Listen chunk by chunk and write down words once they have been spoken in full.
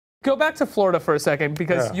Go back to Florida for a second,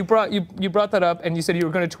 because you brought that up and you said you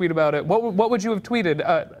were going to tweet about it. What would you have tweeted?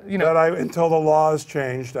 You know, that until the laws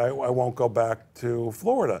changed, I won't go back to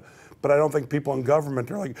Florida. But I don't think people in government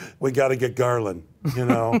are like, we got to get Garlin, you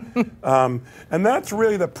know. And that's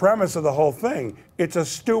really the premise of the whole thing. It's a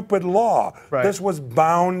stupid law. Right. This was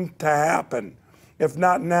bound to happen. If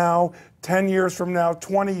not now, 10 years from now,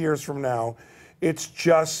 20 years from now, it's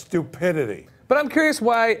just stupidity. But I'm curious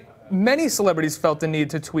why many celebrities felt the need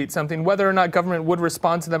to tweet something, whether or not government would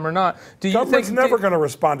respond to them or not. Government's never going to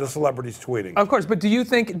respond to celebrities tweeting. Of course, but do you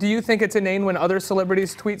think it's inane when other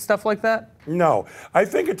celebrities tweet stuff like that? No, I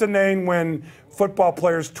think it's inane when football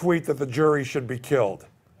players tweet that the jury should be killed.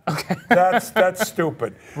 Okay. That's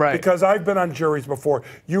stupid. Right. Because I've been on juries before.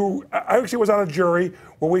 I actually was on a jury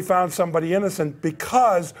where we found somebody innocent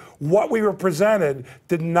because what we were presented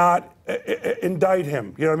did not indict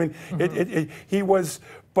him. You know what I mean? He was.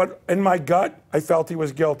 But in my gut, I felt he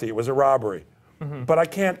was guilty. It was a robbery. But I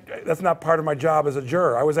can't, that's not part of my job as a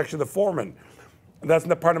juror. I was actually the foreman. That's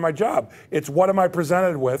not part of my job. It's what am I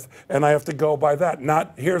presented with, and I have to go by that,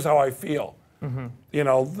 not here's how I feel. You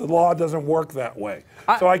know, the law doesn't work that way.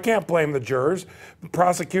 So I can't blame the jurors. The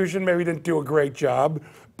prosecution maybe didn't do a great job,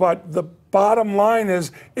 but the bottom line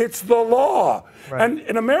is it's the law. Right. And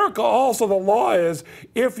in America also the law is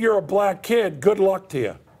if you're a black kid, good luck to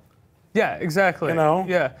you. Yeah, exactly. You know?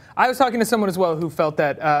 Yeah. I was talking to someone as well who felt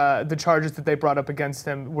that the charges that they brought up against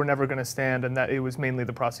him were never going to stand, and that it was mainly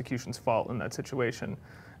the prosecution's fault in that situation.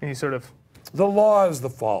 And you sort of... The law is the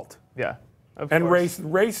fault. Yeah. And race.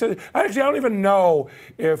 Actually, I don't even know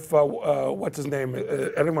if what's his name? I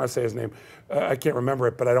didn't want to say his name. I can't remember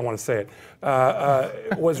it, but I don't want to say it.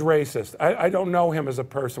 Was racist. I don't know him as a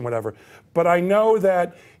person, whatever. But I know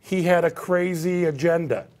that he had a crazy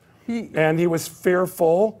agenda, and he was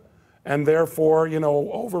fearful, and therefore, you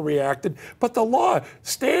know, overreacted. But the law,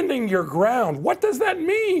 standing your ground, what does that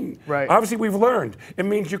mean? Right. Obviously, we've learned it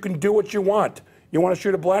means you can do what you want. You want to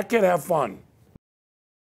shoot a black kid? Have fun.